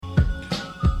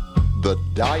The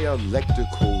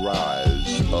Dialectical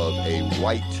Rise of a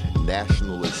White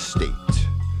Nationalist State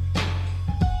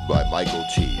by Michael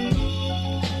T.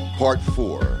 Part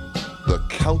 4, The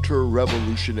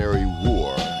Counter-Revolutionary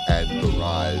War and the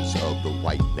Rise of the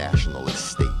White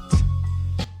Nationalist State.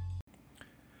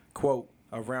 Quote,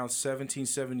 around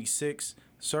 1776,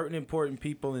 certain important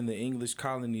people in the English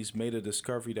colonies made a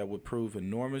discovery that would prove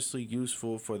enormously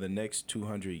useful for the next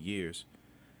 200 years.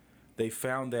 They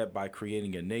found that by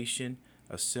creating a nation,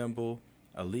 a symbol,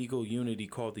 a legal unity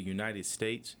called the United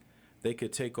States, they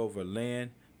could take over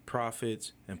land,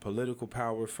 profits, and political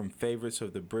power from favorites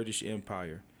of the British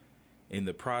Empire. In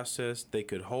the process, they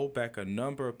could hold back a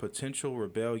number of potential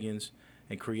rebellions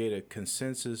and create a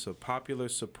consensus of popular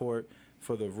support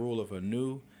for the rule of a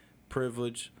new,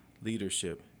 privileged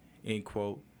leadership. End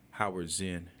quote. Howard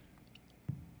Zinn.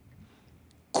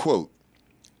 Quote,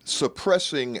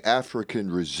 suppressing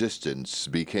African resistance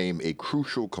became a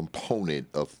crucial component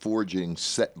of forging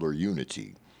settler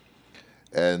unity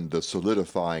and the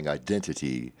solidifying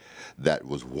identity that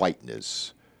was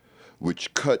whiteness,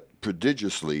 which cut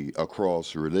prodigiously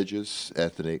across religious,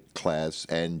 ethnic, class,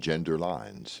 and gender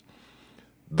lines.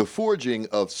 The forging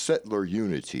of settler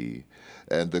unity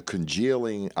and the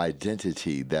congealing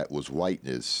identity that was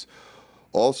whiteness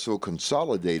also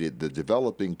consolidated the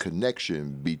developing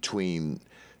connection between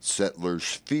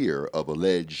settlers' fear of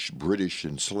alleged British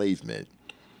enslavement,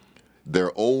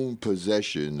 their own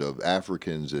possession of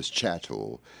Africans as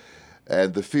chattel,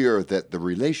 and the fear that the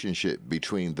relationship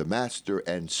between the master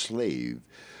and slave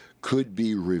could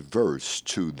be reversed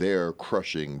to their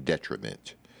crushing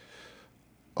detriment.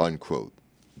 Unquote.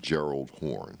 Gerald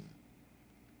Horne.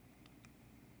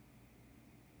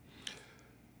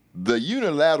 The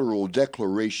Unilateral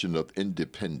Declaration of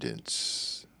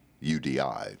Independence,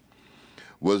 UDI,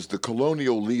 was the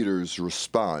colonial leaders'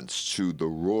 response to the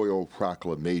Royal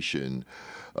Proclamation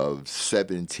of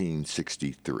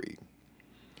 1763.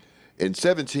 In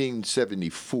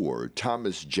 1774,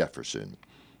 Thomas Jefferson,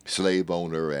 slave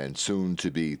owner and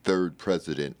soon-to-be third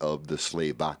president of the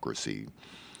slavocracy,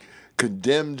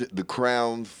 condemned the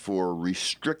Crown for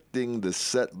restricting the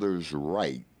settlers'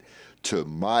 right to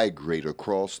migrate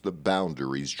across the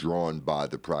boundaries drawn by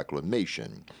the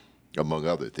proclamation, among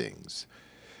other things.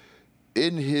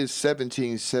 In his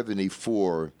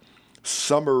 1774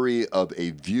 Summary of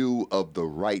a View of the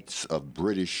Rights of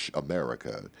British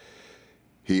America,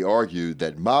 he argued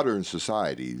that modern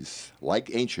societies, like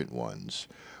ancient ones,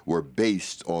 were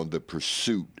based on the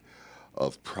pursuit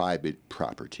of private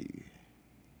property.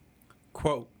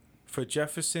 Quote, for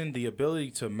Jefferson, the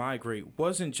ability to migrate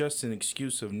wasn't just an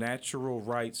excuse of natural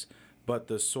rights, but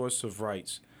the source of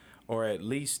rights, or at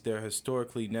least their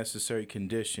historically necessary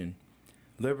condition.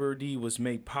 Liberty was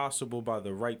made possible by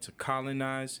the right to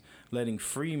colonize, letting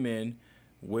free men,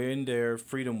 when their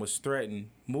freedom was threatened,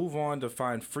 move on to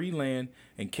find free land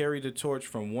and carry the torch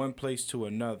from one place to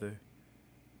another.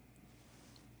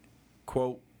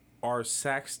 Quote, our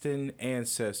Saxon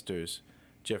ancestors,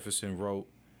 Jefferson wrote,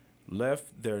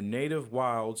 left their native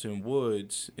wilds and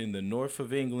woods in the north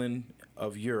of England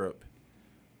of Europe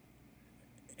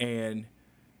and,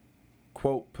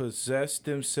 quote, possessed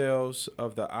themselves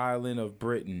of the island of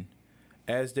Britain.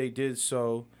 As they did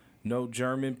so, no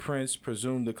German prince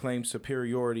presumed to claim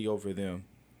superiority over them.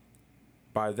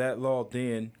 By that law,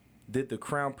 then, did the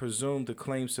crown presume to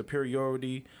claim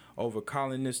superiority over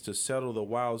colonists to settle the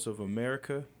wilds of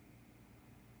America?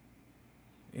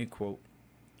 End quote.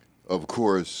 Of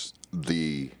course,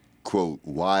 the, quote,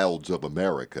 wilds of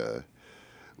America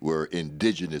were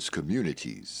indigenous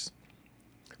communities.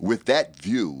 With that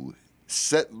view,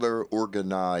 settler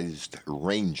organized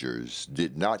rangers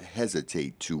did not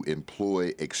hesitate to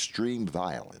employ extreme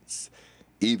violence,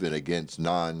 even against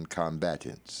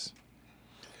non-combatants.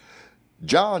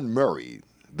 John Murray,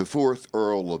 the fourth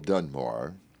Earl of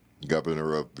Dunmore,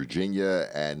 governor of Virginia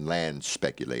and land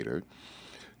speculator,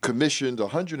 commissioned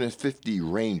 150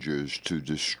 rangers to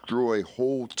destroy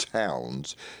whole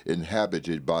towns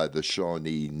inhabited by the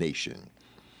Shawnee Nation.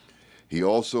 He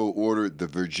also ordered the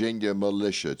Virginia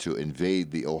militia to invade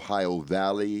the Ohio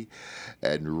Valley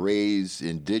and raise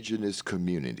indigenous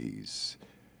communities.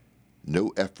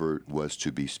 No effort was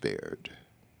to be spared.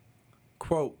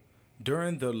 Quote,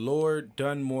 during the Lord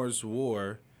Dunmore's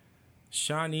War,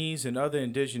 Shawnees and other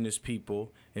indigenous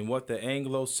people in what the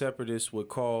Anglo-separatists would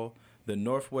call the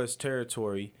Northwest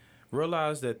Territory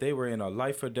realized that they were in a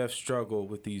life-or-death struggle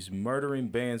with these murdering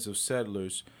bands of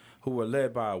settlers who were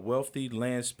led by a wealthy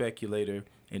land speculator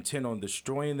intent on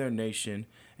destroying their nation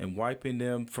and wiping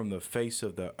them from the face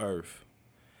of the earth.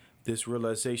 This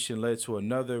realization led to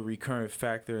another recurrent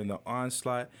factor in the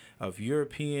onslaught of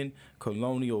European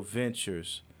colonial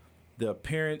ventures, the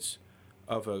appearance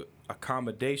of a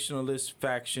accommodationalist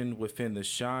faction within the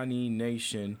Shawnee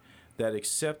Nation that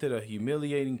accepted a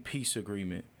humiliating peace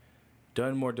agreement.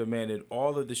 Dunmore demanded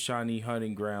all of the Shawnee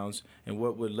hunting grounds in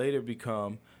what would later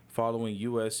become, following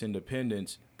U.S.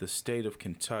 independence, the state of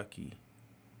Kentucky.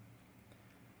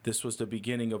 This was the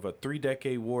beginning of a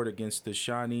 3-decade war against the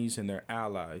Shawnees and their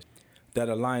allies. That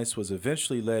alliance was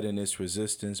eventually led in its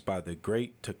resistance by the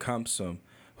great Tecumseh,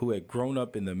 who had grown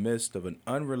up in the midst of an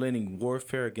unrelenting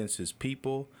warfare against his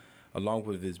people, along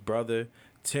with his brother,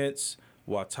 Tense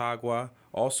Watauga,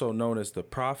 also known as the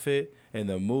Prophet and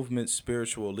the movement's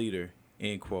spiritual leader.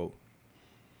 End quote.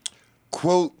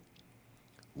 Quote,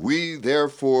 "We,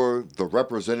 therefore, the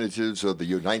representatives of the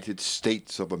United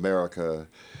States of America,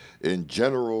 in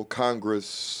General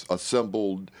Congress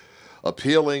assembled,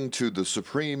 appealing to the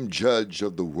Supreme Judge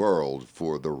of the world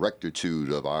for the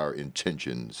rectitude of our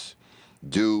intentions,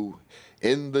 do,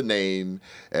 in the name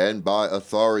and by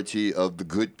authority of the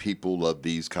good people of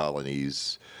these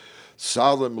colonies,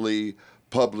 solemnly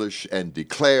publish and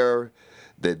declare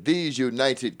that these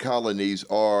united colonies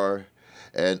are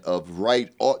and of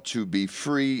right ought to be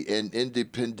free and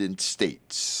independent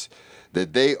states,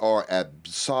 that they are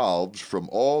absolved from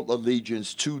all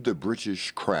allegiance to the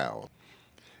British Crown,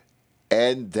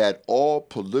 and that all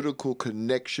political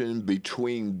connection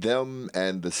between them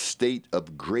and the state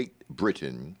of Great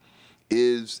Britain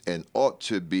is and ought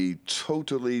to be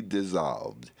totally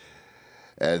dissolved,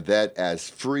 and that as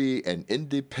free and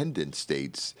independent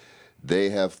states, they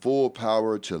have full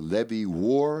power to levy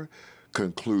war,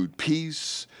 conclude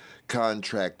peace,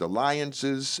 contract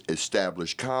alliances,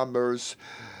 establish commerce,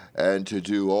 and to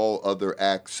do all other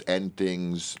acts and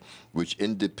things which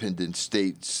independent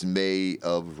states may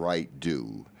of right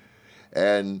do.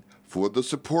 And for the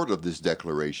support of this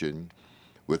declaration,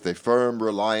 with a firm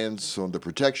reliance on the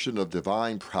protection of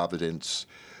divine providence,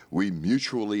 we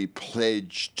mutually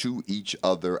pledge to each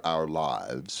other our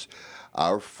lives,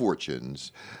 our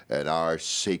fortunes, and our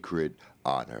sacred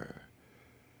honor."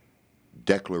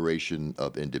 Declaration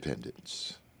of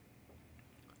Independence.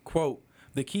 Quote,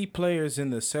 "The key players in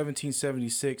the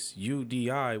 1776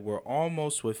 UDI were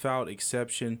almost without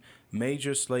exception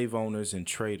major slave owners and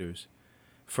traders.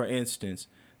 For instance,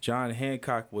 John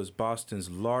Hancock was Boston's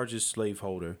largest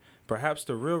slaveholder, perhaps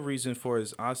the real reason for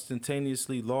his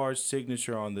ostentatiously large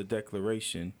signature on the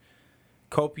Declaration.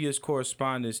 Copious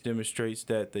correspondence demonstrates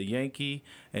that the Yankee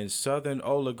and Southern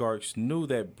oligarchs knew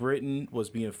that Britain was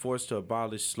being forced to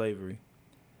abolish slavery.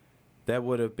 That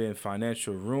would have been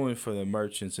financial ruin for the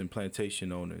merchants and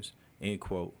plantation owners." End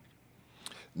quote.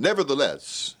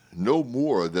 Nevertheless, no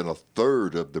more than a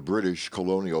third of the British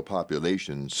colonial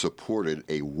population supported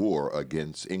a war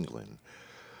against England.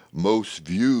 Most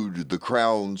viewed the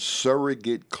Crown's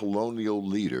surrogate colonial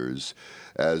leaders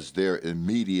as their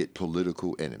immediate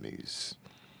political enemies.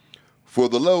 For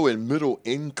the low and middle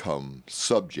income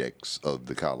subjects of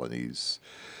the colonies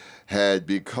had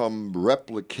become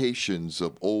replications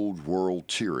of old world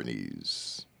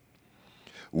tyrannies,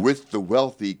 with the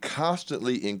wealthy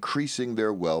constantly increasing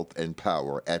their wealth and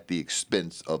power at the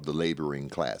expense of the laboring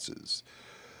classes.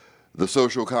 The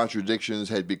social contradictions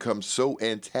had become so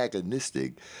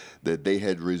antagonistic that they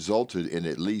had resulted in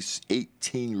at least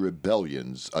 18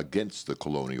 rebellions against the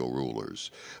colonial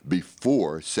rulers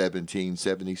before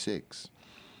 1776.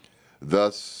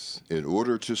 Thus, in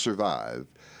order to survive,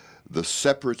 the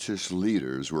separatist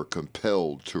leaders were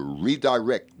compelled to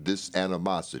redirect this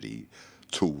animosity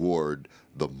toward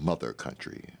the mother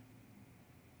country.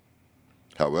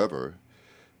 However,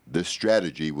 this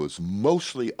strategy was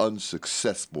mostly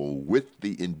unsuccessful with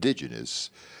the indigenous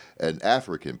and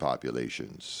African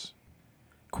populations.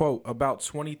 Quote, "About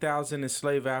 20,000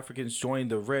 enslaved Africans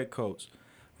joined the Redcoats,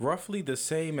 roughly the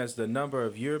same as the number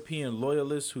of European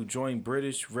loyalists who joined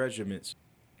British regiments.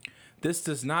 This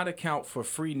does not account for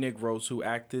free Negroes who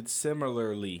acted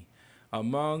similarly.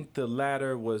 Among the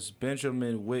latter was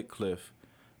Benjamin Whitcliffe,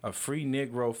 a free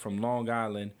Negro from Long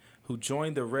Island, who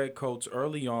joined the Redcoats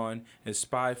early on and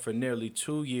spied for nearly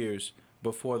 2 years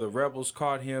before the rebels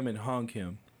caught him and hung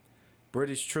him.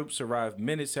 British troops arrived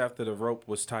minutes after the rope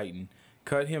was tightened,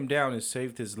 cut him down, and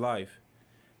saved his life.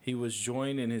 He was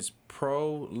joined in his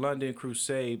pro-London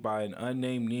crusade by an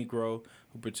unnamed Negro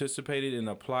who participated in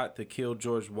a plot to kill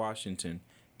George Washington."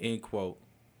 End quote.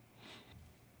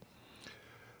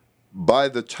 By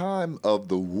the time of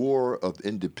the War of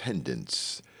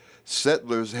Independence,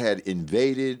 settlers had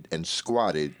invaded and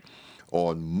squatted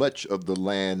on much of the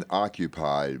land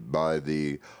occupied by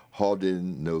the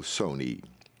Haudenosaunee.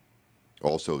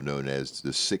 also known as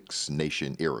the Six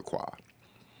Nation Iroquois.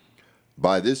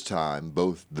 By this time,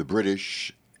 both the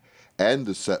British and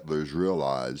the settlers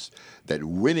realized that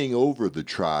winning over the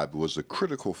tribe was a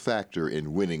critical factor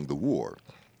in winning the war.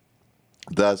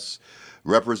 Thus,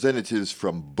 representatives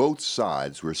from both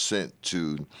sides were sent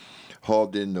to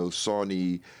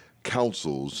Haudenosaunee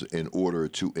councils in order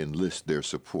to enlist their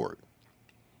support.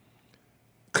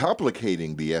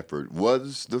 Complicating the effort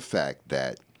was the fact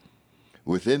that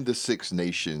within the Six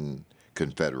Nation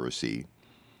Confederacy,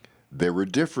 there were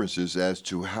differences as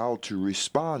to how to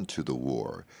respond to the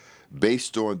war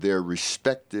based on their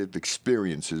respective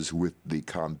experiences with the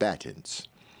combatants.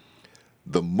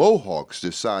 The Mohawks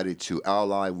decided to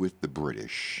ally with the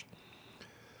British.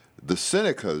 The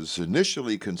Senecas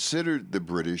initially considered the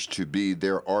British to be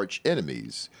their arch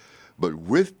enemies, but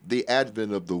with the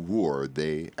advent of the war,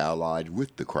 they allied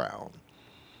with the Crown.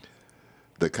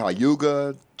 The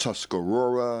Cayuga,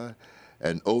 Tuscarora,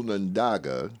 and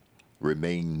Onondaga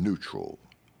remained neutral.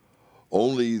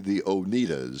 Only the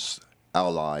Oneidas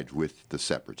allied with the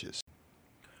Separatists.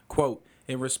 Quote,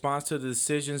 in response to the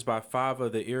decisions by 5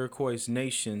 of the Iroquois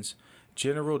nations,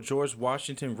 General George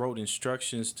Washington wrote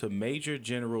instructions to Major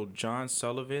General John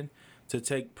Sullivan to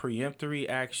take peremptory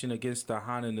action against the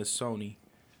Haudenosaunee,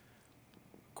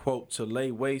 quote, to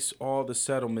lay waste all the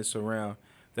settlements around,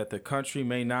 that the country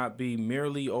may not be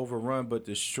merely overrun but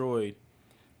destroyed.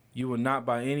 You will not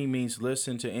by any means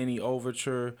listen to any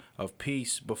overture of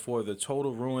peace before the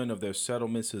total ruin of their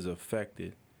settlements is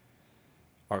effected.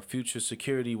 Our future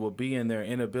security will be in their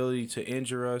inability to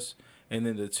injure us, and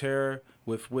in the terror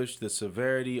with which the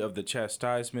severity of the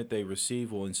chastisement they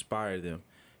receive will inspire them.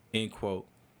 End quote.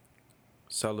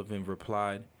 Sullivan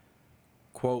replied,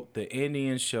 quote, the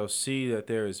Indians shall see that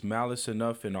there is malice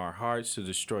enough in our hearts to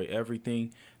destroy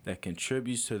everything that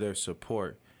contributes to their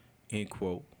support. End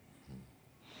quote.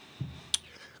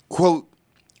 Quote,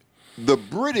 the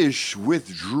British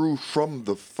withdrew from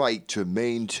the fight to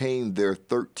maintain their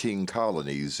 13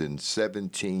 colonies in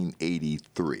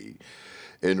 1783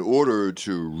 in order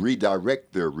to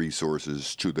redirect their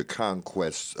resources to the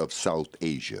conquests of South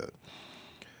Asia.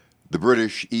 The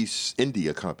British East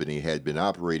India Company had been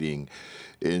operating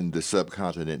in the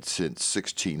subcontinent since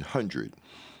 1600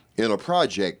 in a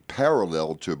project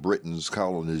parallel to Britain's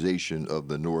colonization of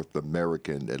the North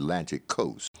American Atlantic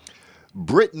coast.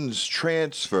 Britain's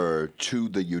transfer to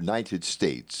the United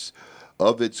States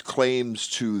of its claims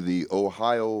to the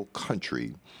Ohio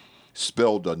country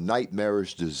spelled a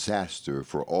nightmarish disaster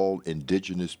for all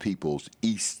indigenous peoples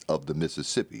east of the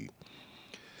Mississippi.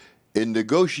 In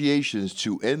negotiations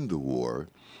to end the war,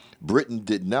 Britain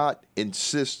did not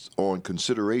insist on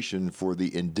consideration for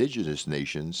the indigenous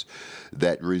nations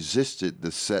that resisted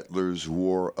the settlers'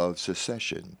 war of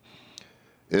secession.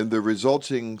 In the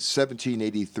resulting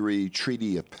 1783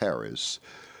 Treaty of Paris,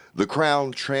 the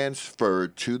Crown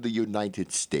transferred to the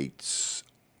United States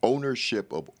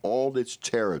ownership of all its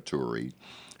territory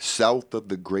south of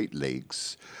the Great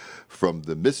Lakes, from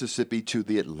the Mississippi to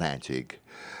the Atlantic,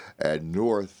 and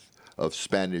north of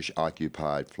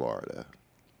Spanish-occupied Florida.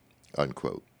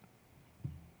 Unquote.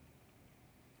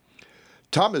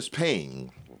 Thomas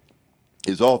Paine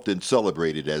is often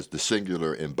celebrated as the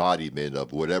singular embodiment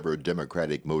of whatever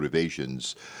democratic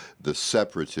motivations the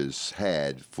separatists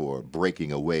had for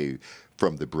breaking away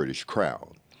from the British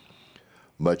Crown.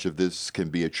 Much of this can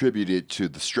be attributed to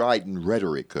the strident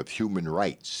rhetoric of human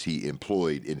rights he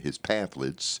employed in his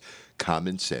pamphlets,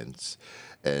 Common Sense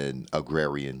and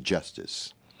Agrarian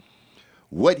Justice.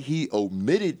 What he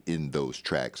omitted in those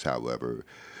tracts, however,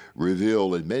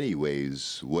 reveal in many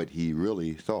ways what he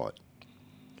really thought.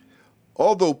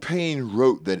 Although Paine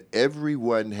wrote that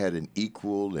everyone had an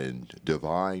equal and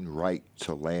divine right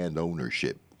to land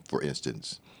ownership, for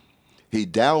instance, he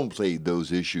downplayed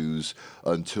those issues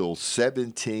until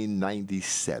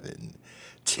 1797,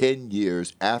 10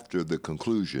 years after the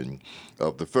conclusion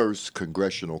of the First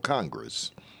Congressional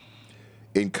Congress.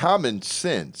 In Common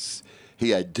Sense,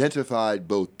 he identified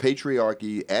both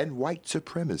patriarchy and white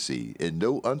supremacy in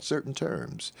no uncertain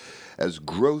terms as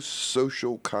gross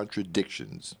social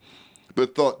contradictions,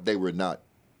 but thought they were not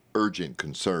urgent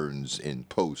concerns in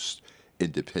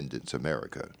post-independence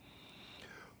America.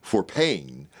 For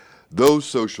Paine, those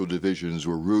social divisions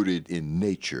were rooted in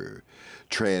nature,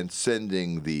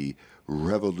 transcending the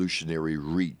revolutionary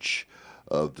reach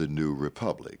of the new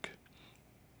republic.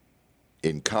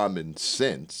 In Common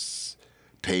Sense,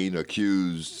 Paine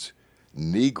accused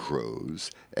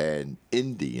Negroes and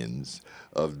Indians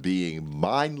of being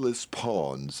mindless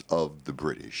pawns of the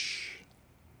British.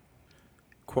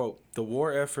 Quote, the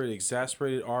war effort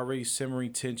exasperated already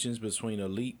simmering tensions between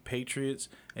elite patriots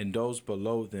and those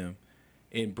below them,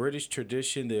 In British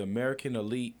tradition, the American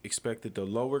elite expected the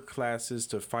lower classes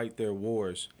to fight their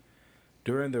wars.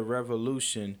 During the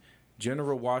Revolution,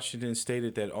 General Washington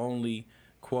stated that only,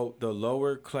 quote, the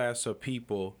lower class of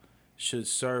people should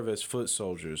serve as foot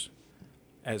soldiers.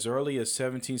 As early as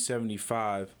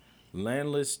 1775,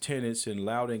 landless tenants in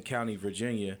Loudoun County,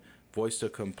 Virginia, voiced a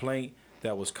complaint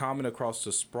that was common across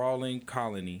the sprawling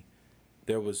colony.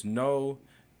 There was no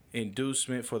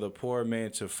inducement for the poor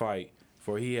man to fight,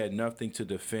 for he had nothing to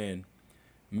defend.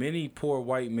 Many poor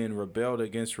white men rebelled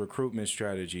against recruitment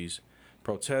strategies,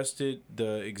 protested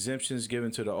the exemptions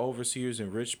given to the overseers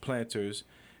and rich planters,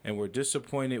 and were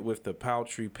disappointed with the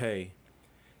paltry pay.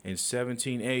 In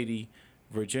 1780,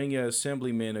 Virginia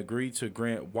assemblymen agreed to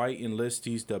grant white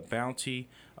enlistees the bounty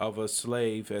of a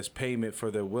slave as payment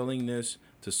for their willingness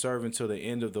to serve until the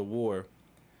end of the war.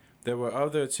 There were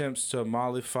other attempts to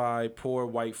mollify poor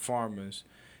white farmers.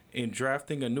 In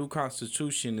drafting a new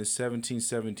constitution in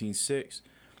 1776,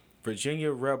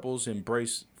 Virginia rebels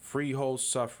embraced freehold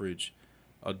suffrage.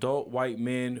 Adult white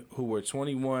men who were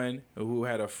 21 and who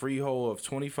had a freehold of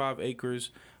 25 acres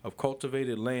of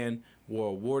cultivated land were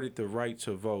awarded the right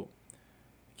to vote.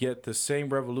 Yet the same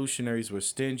revolutionaries were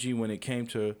stingy when it came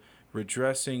to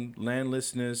redressing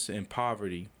landlessness and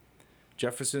poverty.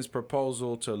 Jefferson's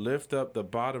proposal to lift up the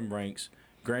bottom ranks,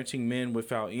 granting men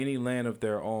without any land of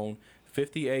their own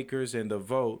 50 acres and the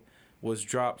vote, was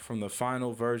dropped from the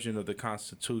final version of the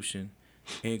Constitution.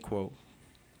 End quote.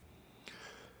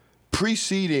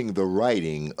 Preceding the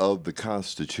writing of the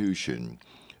Constitution,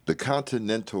 the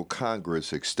Continental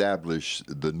Congress established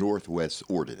the Northwest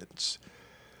Ordinance.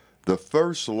 The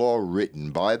first law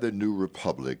written by the new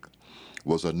republic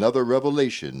was another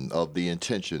revelation of the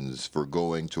intentions for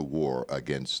going to war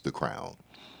against the crown.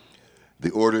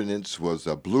 The ordinance was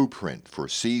a blueprint for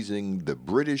seizing the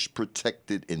British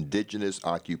protected indigenous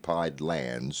occupied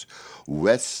lands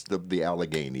west of the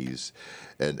Alleghenies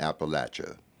and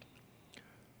Appalachia.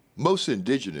 Most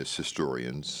indigenous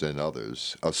historians and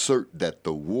others assert that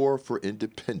the War for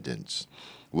Independence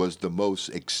was the most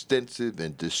extensive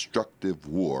and destructive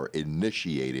war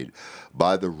initiated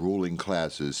by the ruling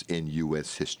classes in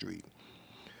U.S. history.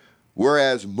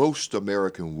 Whereas most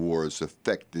American wars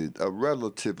affected a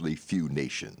relatively few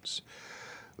nations,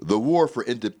 the War for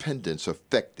Independence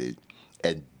affected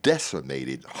and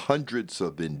decimated hundreds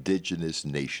of indigenous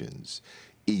nations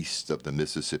east of the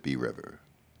Mississippi River.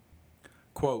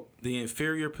 Quote, the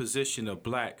inferior position of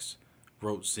blacks,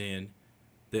 wrote Zen,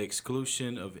 the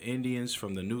exclusion of Indians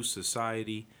from the new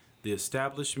society, the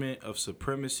establishment of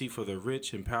supremacy for the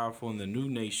rich and powerful in the new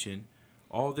nation,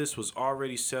 all this was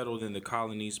already settled in the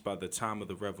colonies by the time of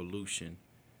the Revolution.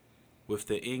 With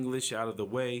the English out of the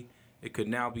way, it could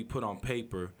now be put on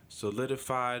paper,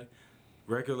 solidified,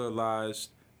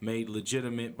 regularized, made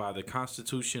legitimate by the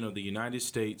Constitution of the United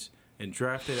States, and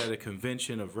drafted at a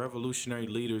convention of revolutionary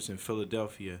leaders in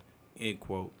Philadelphia. End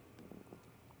quote.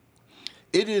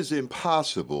 It is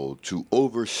impossible to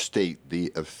overstate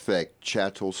the effect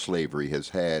chattel slavery has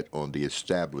had on the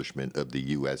establishment of the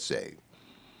USA.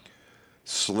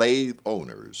 Slave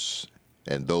owners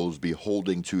and those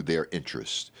beholding to their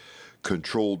interests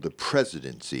controlled the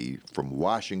presidency from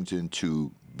Washington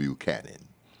to Buchanan,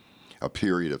 a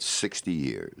period of 60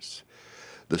 years.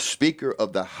 The Speaker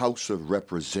of the House of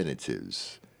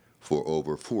Representatives for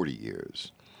over 40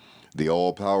 years. The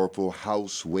all-powerful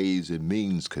House Ways and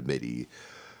Means Committee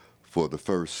for the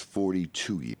first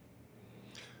 42 years.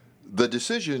 The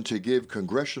decision to give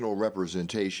congressional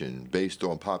representation based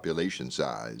on population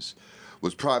size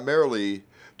was primarily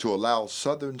to allow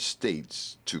southern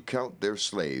states to count their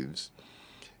slaves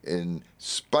in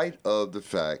spite of the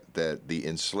fact that the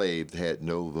enslaved had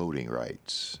no voting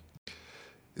rights.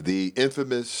 The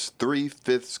infamous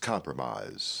Three-Fifths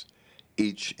Compromise.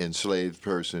 Each enslaved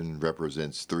person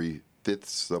represents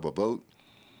 3/5 of a vote,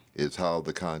 is how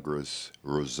the Congress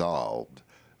resolved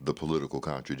the political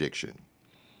contradiction.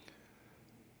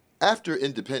 After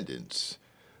independence,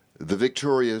 the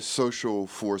victorious social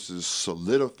forces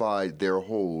solidified their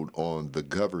hold on the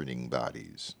governing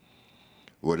bodies.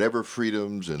 Whatever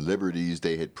freedoms and liberties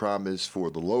they had promised for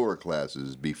the lower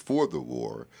classes before the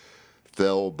war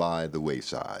fell by the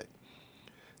wayside.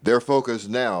 Their focus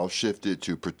now shifted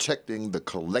to protecting the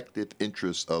collective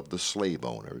interests of the slave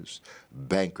owners,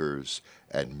 bankers,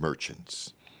 and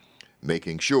merchants,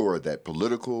 making sure that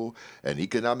political and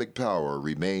economic power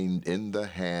remained in the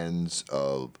hands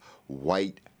of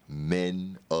white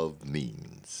men of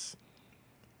means.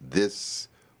 This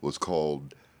was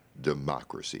called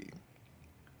democracy.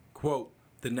 Quote,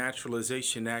 the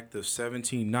Naturalization Act of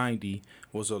 1790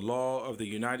 was a law of the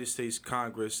United States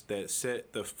Congress that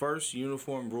set the first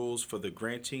uniform rules for the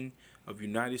granting of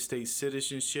United States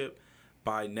citizenship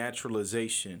by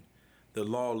naturalization. The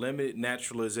law limited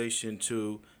naturalization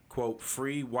to, quote,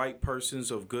 free white persons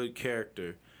of good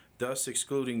character, thus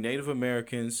excluding Native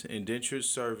Americans, indentured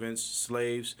servants,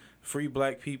 slaves, free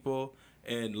black people,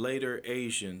 and later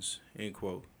Asians, end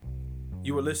quote.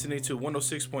 You are listening to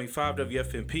 106.5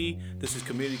 WFMP. This is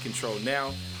Community Control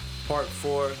Now, part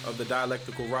 4 of the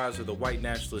dialectical rise of the white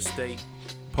nationalist state.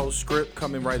 Postscript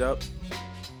coming right up.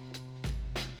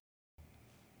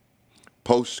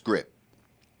 Postscript.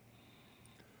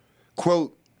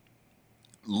 Quote,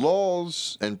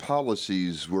 laws and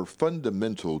policies were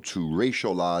fundamental to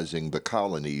racializing the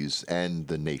colonies and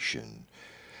the nation,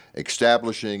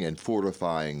 establishing and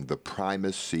fortifying the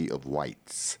primacy of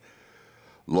whites.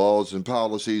 Laws and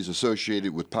policies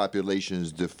associated with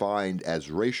populations defined as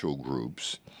racial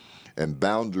groups and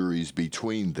boundaries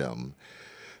between them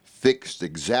fixed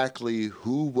exactly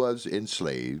who was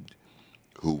enslaved,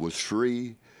 who was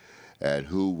free, and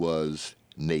who was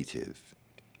native.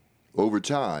 Over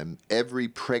time, every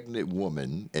pregnant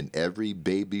woman and every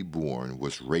baby born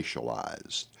was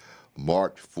racialized,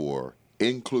 marked for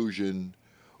inclusion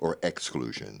or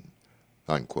exclusion,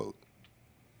 unquote.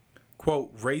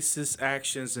 Quote, racist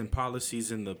actions and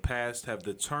policies in the past have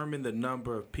determined the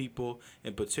number of people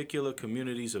in particular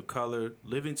communities of color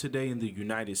living today in the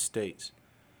United States.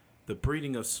 The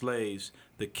breeding of slaves,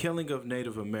 the killing of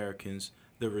Native Americans,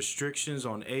 the restrictions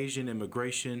on Asian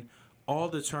immigration all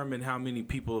determine how many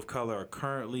people of color are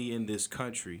currently in this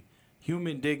country.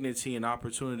 Human dignity and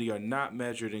opportunity are not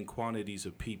measured in quantities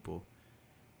of people.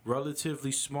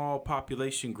 Relatively small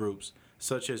population groups,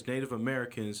 such as Native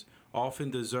Americans,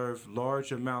 often deserve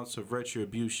large amounts of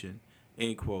retribution,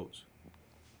 end quotes.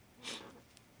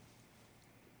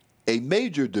 A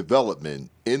major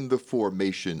development in the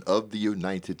formation of the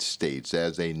United States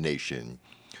as a nation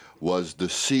was the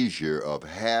seizure of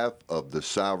half of the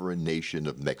sovereign nation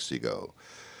of Mexico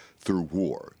through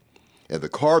war, and the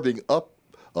carving up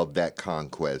of that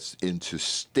conquest into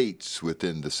states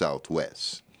within the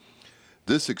Southwest.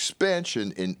 This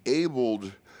expansion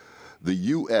enabled the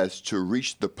U.S. to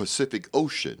reach the Pacific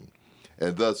Ocean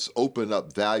and thus open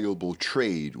up valuable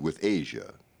trade with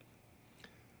Asia.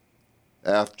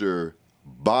 After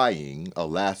buying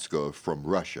Alaska from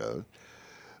Russia,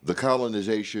 the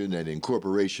colonization and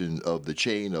incorporation of the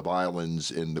chain of islands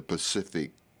in the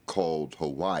Pacific called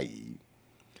Hawaii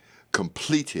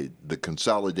completed the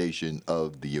consolidation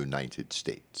of the United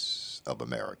States of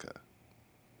America.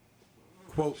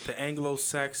 Quote, the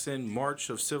Anglo-Saxon march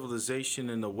of civilization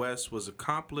in the West was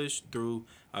accomplished through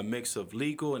a mix of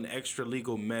legal and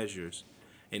extra-legal measures.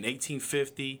 In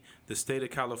 1850, the state of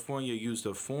California used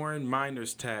a foreign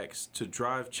miners tax to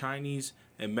drive Chinese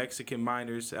and Mexican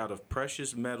miners out of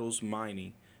precious metals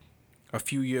mining. A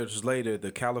few years later,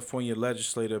 the California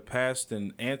legislature passed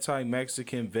an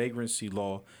anti-Mexican vagrancy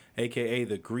law, aka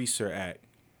the Greaser Act.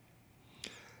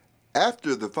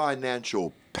 After the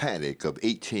financial panic of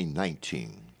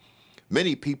 1819,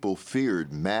 many people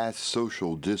feared mass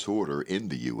social disorder in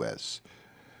the U.S.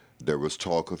 There was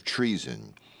talk of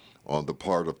treason on the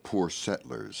part of poor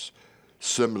settlers,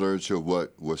 similar to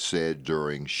what was said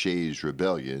during Shays'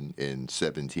 Rebellion in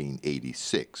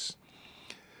 1786.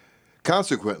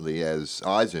 Consequently, as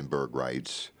Eisenberg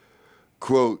writes,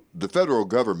 quote, the federal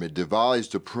government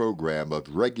devised a program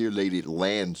of regulated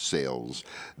land sales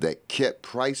that kept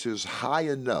prices high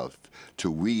enough to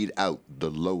weed out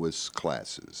the lowest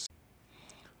classes.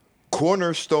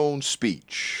 Cornerstone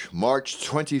Speech, March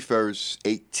 21st,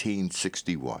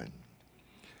 1861.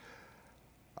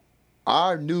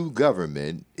 Our new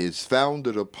government is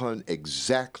founded upon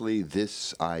exactly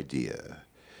this idea.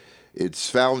 Its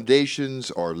foundations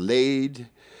are laid,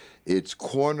 its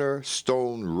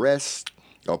cornerstone rests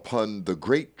upon the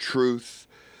great truth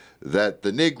that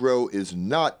the Negro is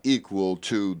not equal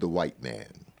to the white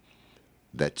man,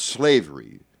 that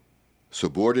slavery,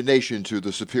 subordination to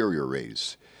the superior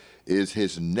race, is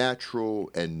his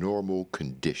natural and normal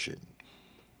condition.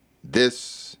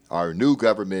 This, our new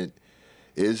government,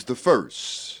 is the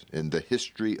first in the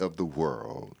history of the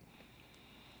world,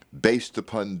 based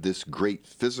upon this great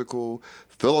physical,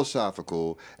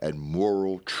 philosophical, and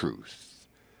moral truth.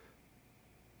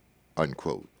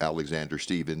 Unquote. Alexander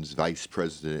Stephens, Vice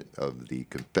President of the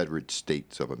Confederate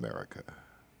States of America.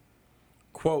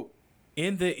 Quote,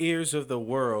 in the ears of the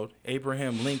world,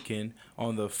 Abraham Lincoln,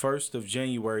 on the 1st of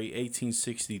January,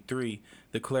 1863,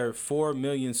 declared 4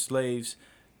 million slaves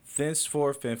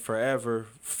thenceforth and forever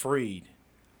freed.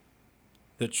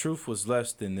 The truth was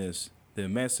less than this. The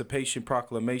Emancipation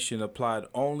Proclamation applied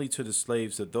only to the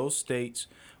slaves of those states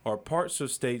or parts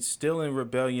of states still in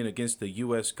rebellion against the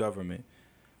U.S. government.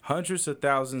 Hundreds of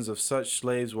thousands of such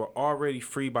slaves were already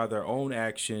free by their own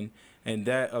action and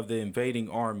that of the invading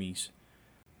armies.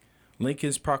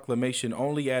 Lincoln's proclamation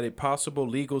only added possible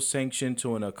legal sanction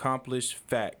to an accomplished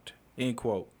fact. End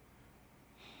quote.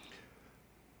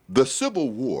 The Civil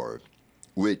War,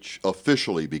 which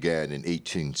officially began in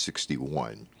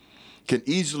 1861, can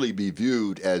easily be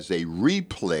viewed as a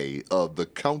replay of the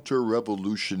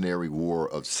counter-revolutionary war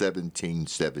of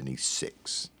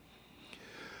 1776.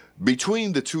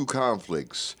 Between the two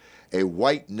conflicts, a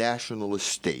white nationalist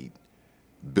state,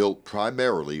 built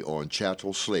primarily on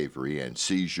chattel slavery and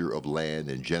seizure of land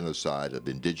and genocide of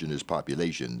indigenous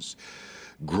populations,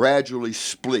 gradually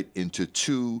split into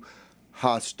two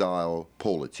hostile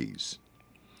polities.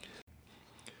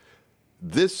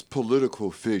 This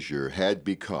political fissure had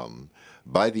become,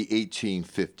 by the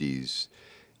 1850s,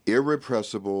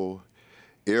 irrepressible,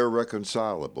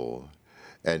 irreconcilable,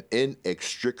 and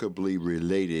inextricably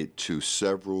related to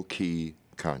several key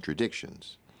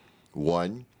contradictions.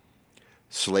 One,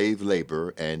 slave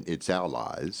labor and its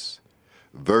allies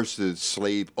versus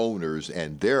slave owners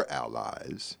and their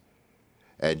allies.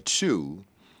 And two,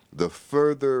 the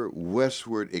further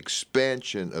westward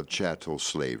expansion of chattel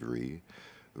slavery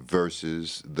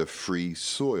versus the free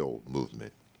soil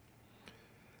movement.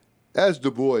 As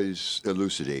Du Bois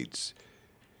elucidates,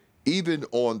 even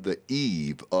on the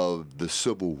eve of the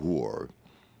Civil War,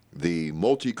 the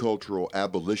multicultural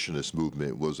abolitionist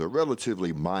movement was a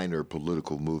relatively minor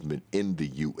political movement in the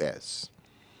U.S.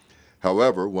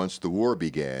 However, once the war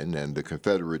began and the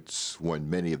Confederates won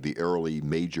many of the early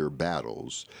major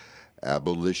battles,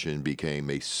 abolition became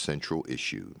a central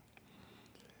issue.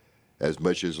 As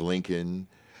much as Lincoln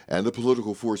and the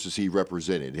political forces he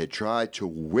represented had tried to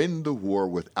win the war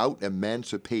without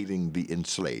emancipating the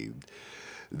enslaved,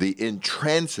 the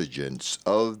intransigence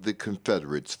of the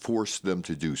Confederates forced them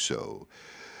to do so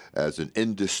as an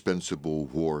indispensable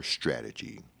war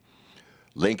strategy.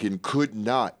 Lincoln could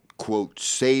not, quote,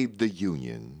 save the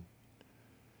Union,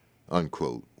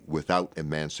 unquote, without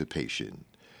emancipation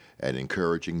and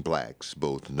encouraging blacks,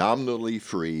 both nominally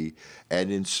free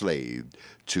and enslaved,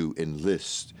 to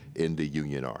enlist in the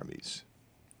Union armies.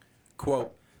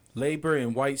 Quote, labor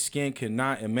in white skin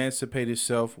cannot emancipate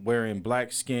itself, where in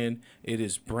black skin it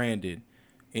is branded.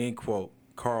 End quote.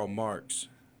 Karl Marx.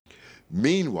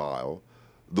 Meanwhile,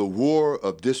 the war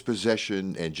of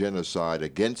dispossession and genocide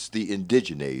against the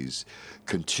indigenes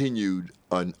continued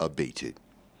unabated.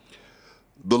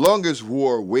 The longest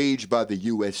war waged by the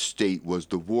U.S. state was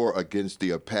the war against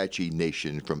the Apache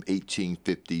Nation from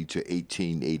 1850 to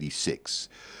 1886.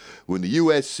 When the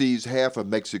U.S. seized half of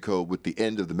Mexico with the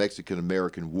end of the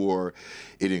Mexican-American War,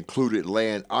 it included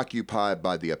land occupied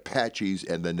by the Apaches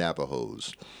and the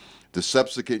Navajos. The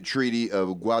subsequent Treaty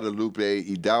of Guadalupe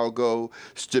Hidalgo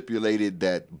stipulated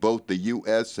that both the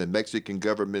U.S. and Mexican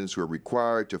governments were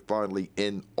required to finally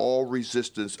end all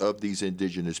resistance of these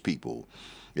indigenous people.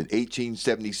 In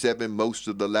 1877, most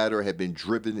of the latter had been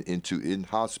driven into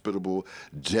inhospitable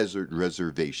desert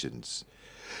reservations.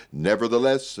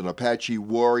 Nevertheless, an Apache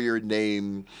warrior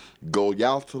named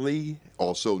Golyalthali,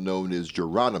 also known as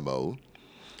Geronimo,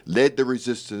 led the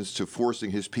resistance to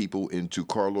forcing his people into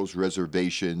Carlos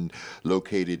Reservation,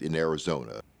 located in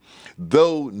Arizona.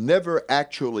 Though never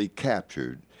actually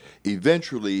captured,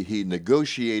 eventually he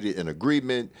negotiated an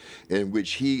agreement in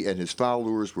which he and his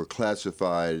followers were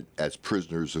classified as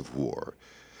prisoners of war.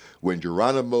 When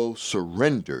Geronimo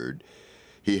surrendered,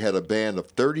 he had a band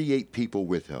of 38 people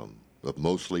with him, of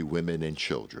mostly women and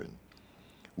children,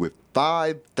 with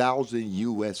 5,000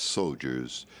 U.S.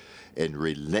 soldiers in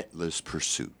relentless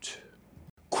pursuit.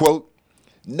 Quote,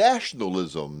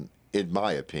 nationalism, in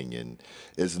my opinion,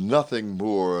 is nothing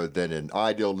more than an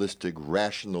idealistic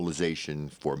rationalization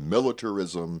for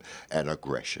militarism and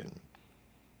aggression.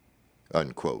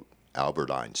 Unquote, Albert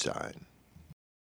Einstein.